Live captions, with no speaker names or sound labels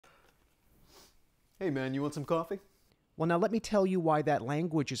Hey man, you want some coffee? Well, now let me tell you why that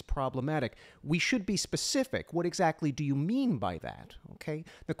language is problematic. We should be specific. What exactly do you mean by that? Okay?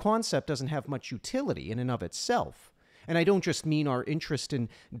 The concept doesn't have much utility in and of itself. And I don't just mean our interest in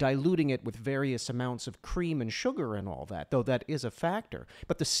diluting it with various amounts of cream and sugar and all that, though that is a factor.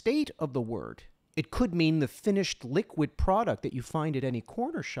 But the state of the word, it could mean the finished liquid product that you find at any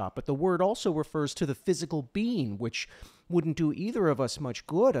corner shop, but the word also refers to the physical bean, which wouldn't do either of us much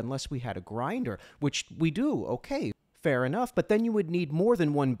good unless we had a grinder, which we do, okay. Fair enough, but then you would need more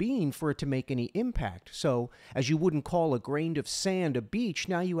than one bean for it to make any impact. So, as you wouldn't call a grain of sand a beach,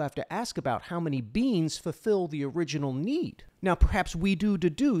 now you have to ask about how many beans fulfill the original need. Now, perhaps we do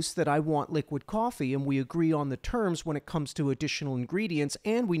deduce that I want liquid coffee and we agree on the terms when it comes to additional ingredients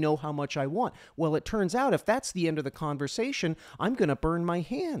and we know how much I want. Well, it turns out if that's the end of the conversation, I'm going to burn my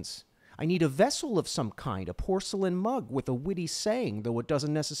hands. I need a vessel of some kind, a porcelain mug with a witty saying, though it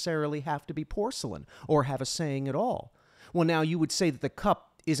doesn't necessarily have to be porcelain or have a saying at all. Well, now you would say that the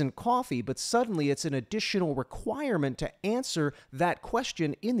cup isn't coffee, but suddenly it's an additional requirement to answer that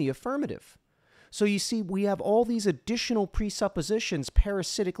question in the affirmative. So you see, we have all these additional presuppositions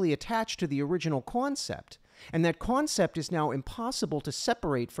parasitically attached to the original concept, and that concept is now impossible to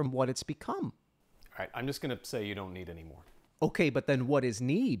separate from what it's become. All right, I'm just going to say you don't need any more. Okay, but then what is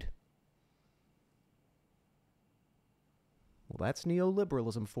need? Well, that's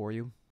neoliberalism for you.